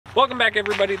Welcome back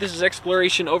everybody, this is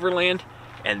Exploration Overland,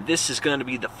 and this is going to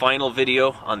be the final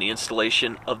video on the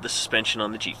installation of the suspension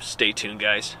on the Jeep. Stay tuned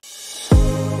guys.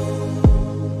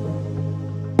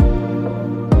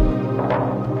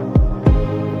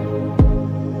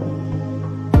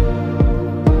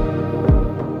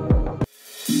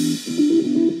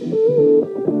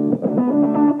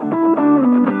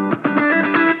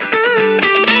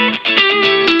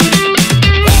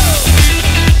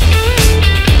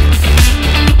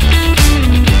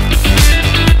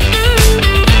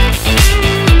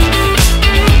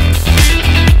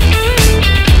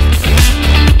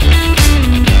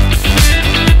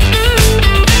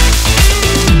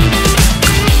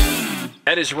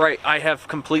 That is right, I have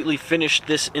completely finished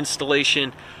this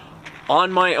installation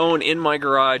on my own in my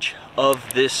garage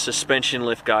of this suspension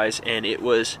lift, guys, and it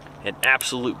was an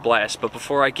absolute blast. But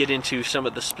before I get into some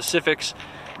of the specifics,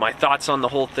 my thoughts on the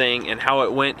whole thing and how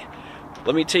it went,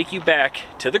 let me take you back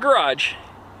to the garage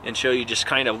and show you just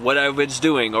kind of what I was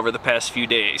doing over the past few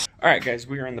days. Alright guys,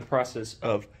 we are in the process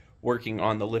of working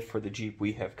on the lift for the Jeep.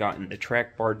 We have gotten the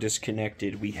track bar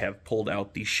disconnected, we have pulled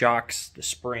out the shocks, the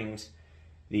springs.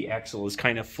 The axle is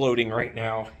kind of floating right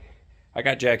now. I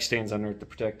got jack stands under it to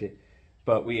protect it.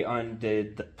 But we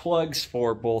undid the plugs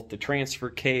for both the transfer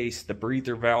case, the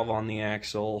breather valve on the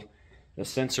axle, the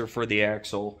sensor for the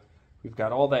axle. We've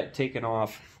got all that taken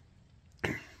off.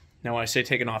 Now when I say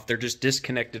taken off, they're just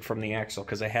disconnected from the axle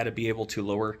because I had to be able to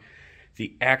lower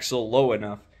the axle low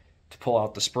enough to pull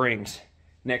out the springs.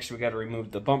 Next we got to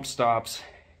remove the bump stops.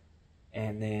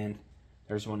 And then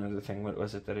there's one other thing. What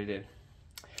was it that I did?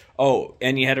 Oh,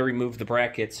 and you had to remove the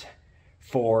brackets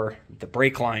for the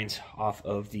brake lines off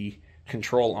of the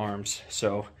control arms.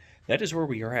 So that is where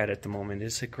we are at the moment.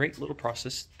 It's a great little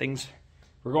process. Things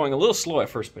were going a little slow at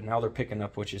first, but now they're picking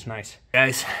up, which is nice.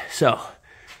 Guys, so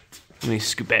let me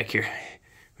scoot back here.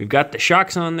 We've got the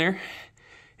shocks on there,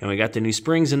 and we got the new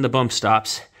springs and the bump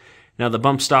stops. Now the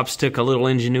bump stops took a little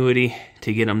ingenuity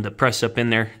to get them to press up in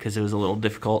there because it was a little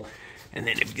difficult. And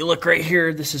then if you look right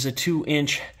here, this is a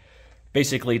 2-inch.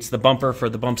 Basically, it's the bumper for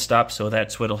the bump stop, so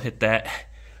that's what'll hit that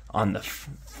on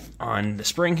the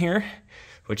spring here,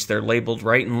 which they're labeled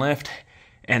right and left.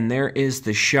 And there is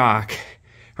the shock.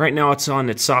 Right now it's on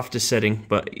its softest setting,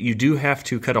 but you do have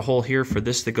to cut a hole here for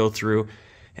this to go through.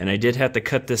 And I did have to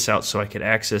cut this out so I could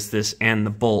access this and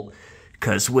the bolt,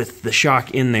 because with the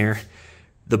shock in there,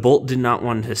 the bolt did not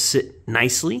want to sit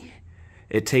nicely.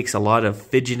 It takes a lot of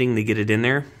fidgeting to get it in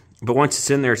there. But once it's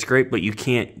in there, it's great, but you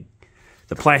can't.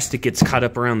 The plastic gets caught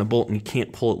up around the bolt and you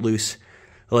can't pull it loose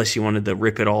unless you wanted to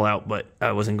rip it all out, but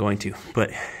I wasn't going to.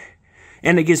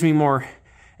 And it gives me more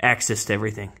access to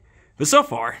everything. But so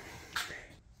far,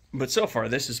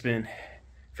 this has been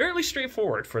fairly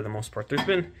straightforward for the most part. There's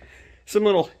been some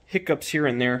little hiccups here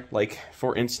and there, like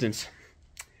for instance,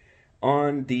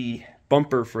 on the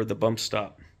bumper for the bump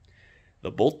stop.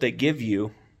 The bolt they give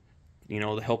you,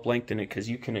 to help lengthen it, because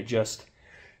you can adjust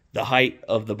the height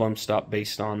of the bump stop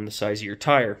based on the size of your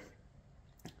tire.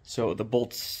 So the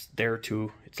bolt's there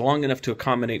it's long enough to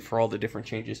accommodate for all the different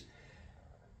changes.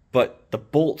 But the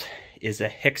bolt is a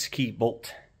hex key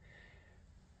bolt,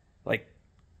 like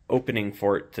opening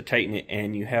for it to tighten it,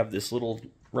 and you have this little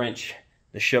wrench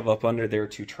to shove up under there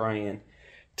to try and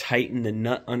tighten the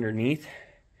nut underneath.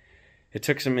 It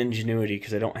took some ingenuity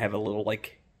because I don't have a little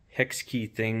like hex key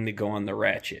thing to go on the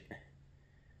ratchet.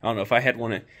 I don't know if I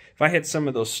had some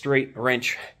of those straight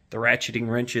wrench, the ratcheting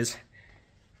wrenches,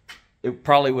 it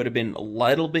probably would have been a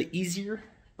little bit easier,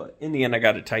 but in the end I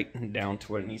got it tightened down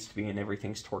to what it needs to be and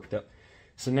everything's torqued up.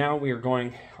 So now we are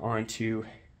going on to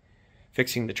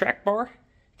fixing the track bar,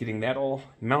 getting that all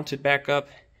mounted back up,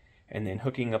 and then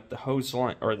hooking up the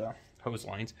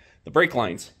the brake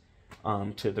lines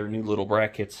to their new little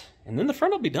brackets, and then the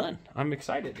front will be done. I'm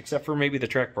excited, except for maybe the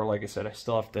track bar. Like I said, I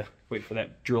still have to wait for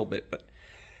that drill bit, but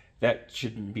that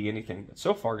shouldn't be anything. But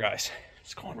so far, guys,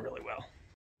 it's going really well.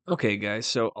 Okay, guys,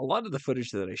 so a lot of the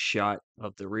footage that I shot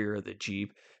of the rear of the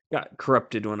Jeep got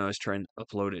corrupted when I was trying to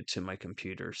upload it to my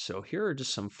computer. So here are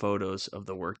just some photos of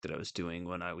the work that I was doing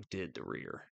when I did the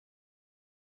rear.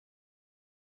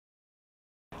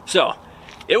 So,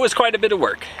 it was quite a bit of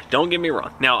work, don't get me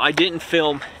wrong. Now, I didn't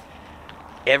film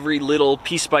every little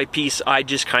piece by piece. I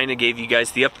just kind of gave you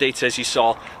guys the updates, as you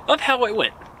saw, of how it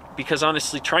went. Because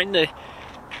honestly, trying to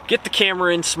get the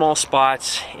camera in small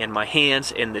spots and my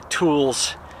hands and the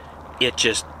tools, it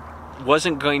just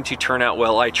wasn't going to turn out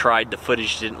well. I tried, the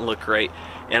footage didn't look great,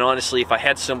 and honestly, if I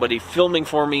had somebody filming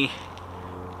for me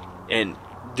and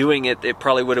doing it, it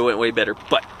probably would have went way better.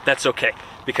 But that's okay,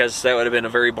 because that would have been a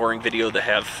very boring video to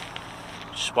have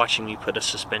just watching me put a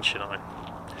suspension on.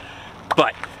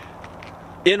 But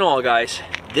in all, guys,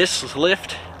 this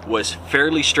lift was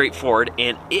fairly straightforward,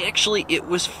 and it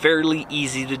was fairly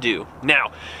easy to do.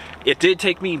 Now, it did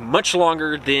take me much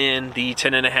longer than the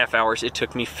 10.5 hours. It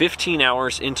took me 15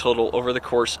 hours in total over the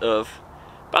course of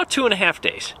about 2.5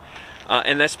 days.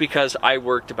 And that's because I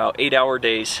worked about 8-hour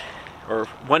days, or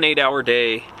 1 8-hour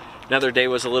day. Another day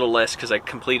was a little less because I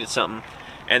completed something.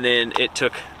 And then it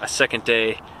took a second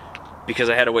day because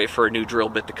I had to wait for a new drill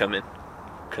bit to come in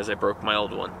because I broke my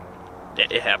old one.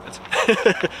 It happens.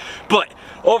 But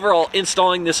overall,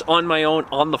 installing this on my own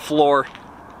on the floor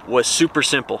was super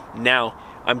simple. Now,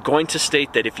 I'm going to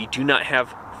state that if you do not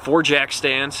have 4 jack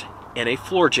stands and a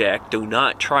floor jack, do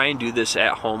not try and do this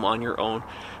at home on your own,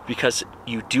 because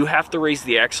you do have to raise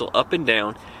the axle up and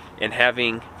down, and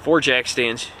having 4 jack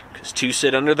stands, because 2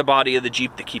 sit under the body of the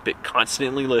Jeep to keep it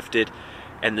constantly lifted,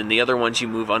 and then the other ones you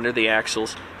move under the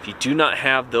axles. If you do not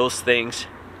have those things,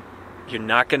 you're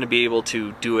not going to be able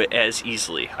to do it as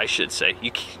easily, I should say.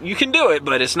 You can do it,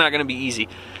 but it's not going to be easy.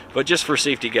 But just for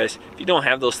safety, guys, if you don't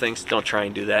have those things, don't try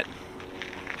and do that.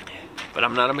 But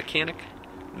I'm not a mechanic,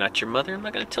 I'm not your mother. I'm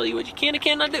not going to tell you what you can and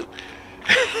cannot do.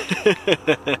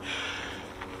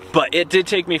 But it did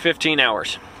take me 15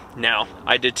 hours. Now,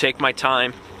 I did take my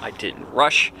time, I didn't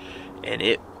rush, and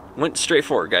it went straight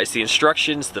forward, guys. The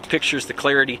instructions, the pictures, the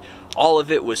clarity, all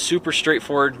of it was super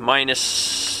straightforward,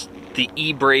 minus the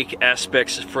e-brake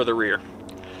aspects for the rear.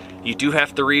 You do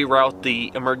have to reroute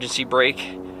the emergency brake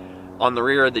on the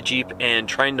rear of the Jeep, and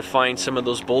trying to find some of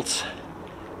those bolts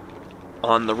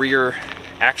on the rear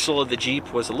axle of the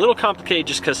Jeep was a little complicated,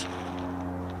 just because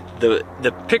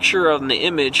the picture on the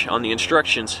image on the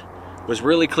instructions was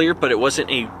really clear, but it wasn't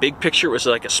a big picture. It was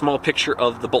like a small picture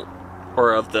of the bolt,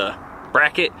 or of the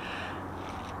bracket,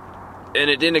 and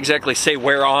it didn't exactly say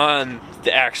where on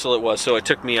the axle it was, so it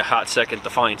took me a hot second to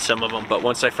find some of them, but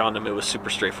once I found them, it was super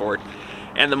straightforward.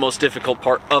 And the most difficult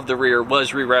part of the rear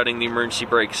was rerouting the emergency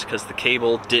brakes, because the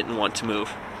cable didn't want to move.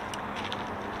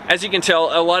 As you can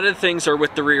tell, a lot of the things are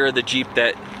with the rear of the Jeep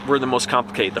that were the most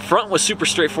complicated. The front was super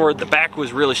straightforward, the back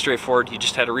was really straightforward, you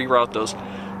just had to reroute those.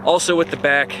 Also with the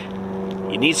back,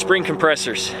 you need spring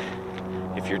compressors.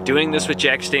 If you're doing this with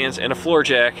jack stands and a floor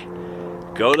jack,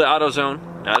 go to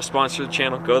AutoZone, not a sponsor of the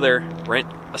channel, go there,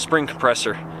 rent a spring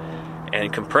compressor,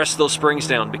 and compress those springs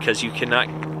down, because you cannot,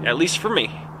 at least for me,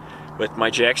 with my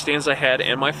jack stands I had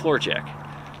and my floor jack,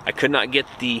 I could not get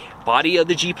the body of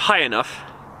the Jeep high enough,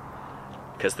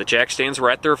 because the jack stands were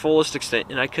at their fullest extent,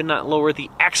 and I could not lower the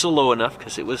axle low enough,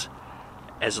 because it was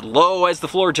as low as the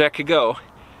floor jack could go,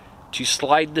 to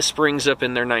slide the springs up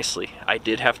in there nicely. I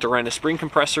did have to run a spring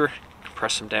compressor,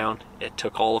 compress them down. It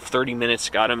took all of 30 minutes,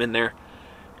 got them in there,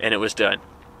 and it was done.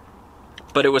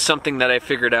 But it was something that I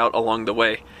figured out along the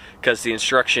way, because the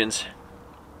instructions,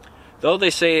 though they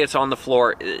say it's on the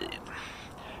floor,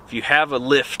 if you have a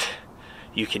lift,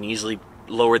 you can easily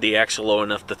lower the axle low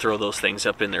enough to throw those things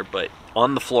up in there, but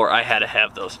on the floor I had to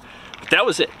have those. But that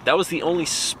was it. That was the only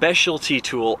specialty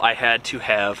tool I had to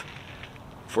have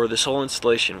for this whole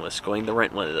installation, was going to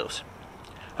rent one of those.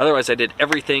 Otherwise I did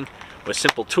everything with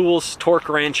simple tools, torque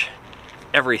wrench,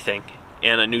 everything,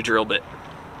 and a new drill bit.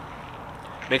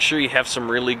 Make sure you have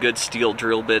some really good steel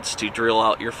drill bits to drill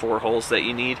out your 4 holes that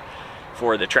you need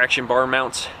for the traction bar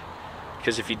mounts,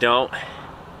 because if you don't,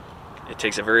 it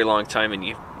takes a very long time and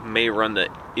you may run the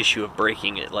issue of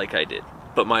breaking it like I did.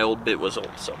 But my old bit was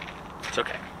old, so it's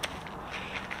okay.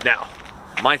 Now,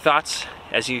 my thoughts,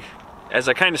 as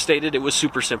I kind of stated, it was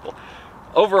super simple.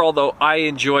 Overall though, I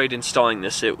enjoyed installing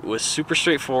this. It was super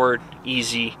straightforward,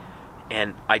 easy,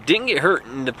 and I didn't get hurt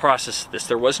in the process of this.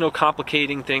 There was no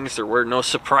complicating things, there were no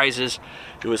surprises.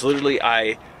 It was literally,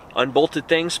 I unbolted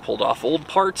things, pulled off old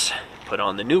parts, put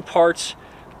on the new parts,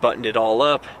 buttoned it all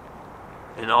up,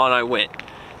 and on I went.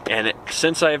 And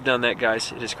since I have done that,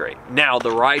 guys, it is great. Now,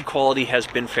 the ride quality has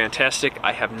been fantastic.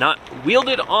 I have not wheeled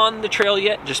it on the trail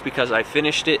yet, just because I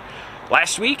finished it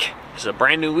last week. It's a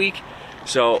brand new week,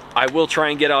 so I will try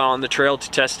and get out on the trail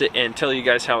to test it and tell you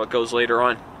guys how it goes later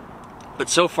on. But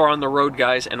so far on the road,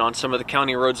 guys, and on some of the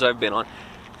county roads I've been on,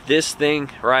 this thing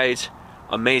rides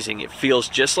amazing. It feels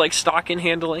just like stock in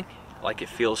handling, like it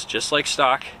feels just like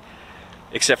stock,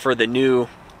 except for the new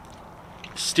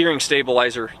steering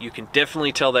stabilizer. You can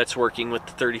definitely tell that's working with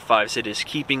the 35s. It is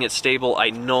keeping it stable. I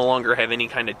no longer have any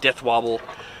kind of death wobble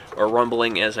or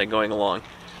rumbling as I'm going along.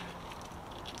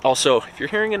 Also, if you're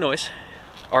hearing a noise,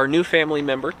 our new family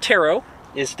member, Taro,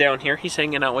 is down here. He's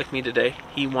hanging out with me today.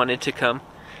 He wanted to come.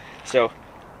 So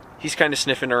he's kind of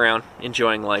sniffing around,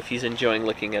 enjoying life. He's enjoying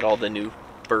looking at all the new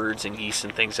birds and geese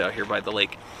and things out here by the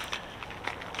lake.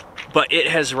 But it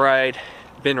has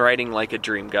been riding like a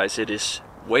dream, guys. It is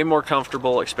way more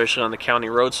comfortable, especially on the county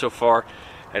road so far.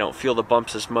 I don't feel the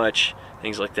bumps as much,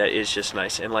 things like that. It's just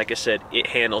nice. And like I said, it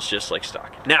handles just like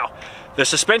stock. Now, the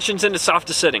suspension's in its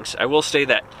softest settings. I will say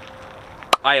that.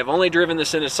 I have only driven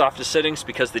this in its softest settings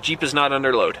because the Jeep is not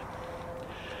under load.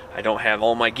 I don't have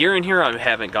all my gear in here. I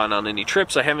haven't gone on any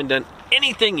trips. I haven't done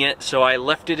anything yet, so I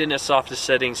left it in its softest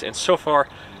settings, and so far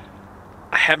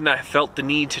I have not felt the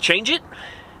need to change it,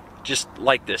 just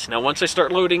like this. Now once I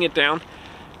start loading it down,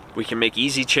 we can make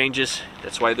easy changes.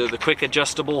 That's why they're the quick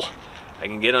adjustable. I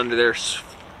can get under there,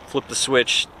 flip the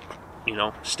switch, you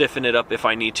know, stiffen it up if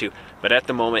I need to. But at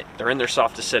the moment, they're in their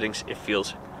softest settings. It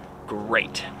feels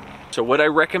great. So would I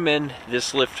recommend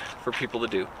this lift for people to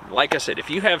do? Like I said, if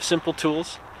you have simple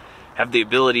tools, have the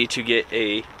ability to get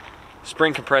a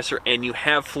spring compressor, and you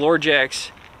have floor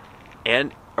jacks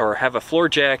or have a floor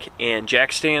jack and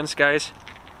jack stands, guys,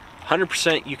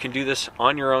 100% you can do this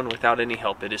on your own without any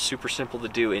help. It is super simple to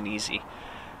do and easy.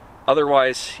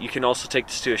 Otherwise, you can also take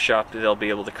this to a shop. They'll be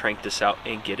able to crank this out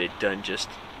and get it done just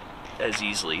as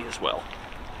easily as well.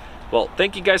 Well,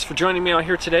 thank you guys for joining me out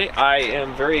here today. I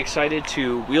am very excited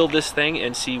to wheel this thing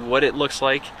and see what it looks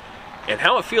like and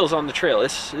how it feels on the trail.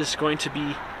 This is going to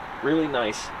be really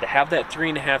nice to have that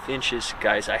 3.5 inches,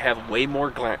 guys. I have way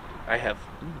more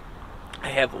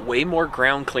way more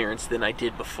ground clearance than I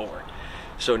did before.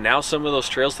 So now some of those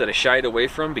trails that I shied away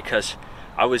from because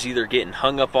I was either getting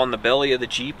hung up on the belly of the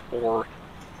Jeep or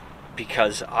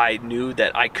because I knew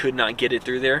that I could not get it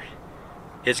through there,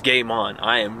 it's game on.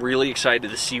 I am really excited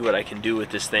to see what I can do with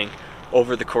this thing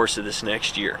over the course of this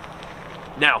next year.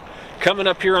 Now, coming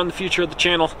up here on the future of the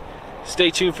channel, stay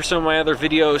tuned for some of my other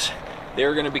videos.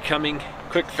 They're going to be coming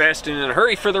quick, fast, and in a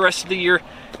hurry for the rest of the year.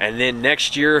 And then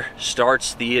next year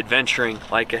starts the adventuring.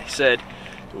 Like I said,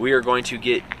 we are going to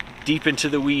get deep into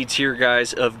the weeds here,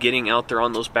 guys, of getting out there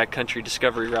on those backcountry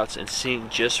discovery routes and seeing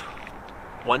just,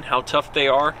 one, how tough they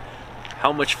are,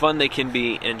 how much fun they can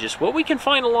be, and just what we can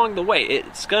find along the way.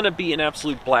 It's going to be an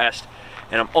absolute blast.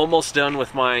 And I'm almost done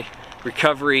with my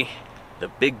recovery, the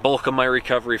big bulk of my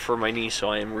recovery for my knee, so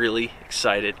I am really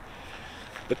excited.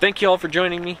 But thank you all for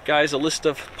joining me, guys. A list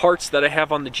of parts that I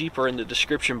have on the Jeep are in the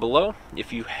description below.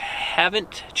 If you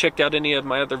haven't checked out any of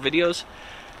my other videos,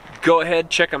 go ahead,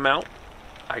 check them out.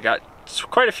 I got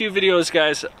quite a few videos,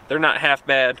 guys. They're not half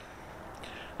bad.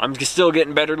 I'm still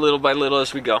getting better little by little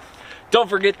as we go. Don't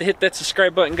forget to hit that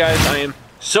subscribe button, guys. I am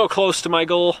so close to my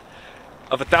goal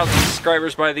of 1,000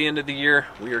 subscribers by the end of the year.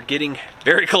 We are getting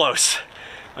very close.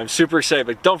 I'm super excited,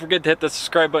 but don't forget to hit that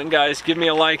subscribe button, guys. Give me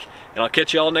a like, and I'll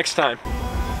catch you all next time.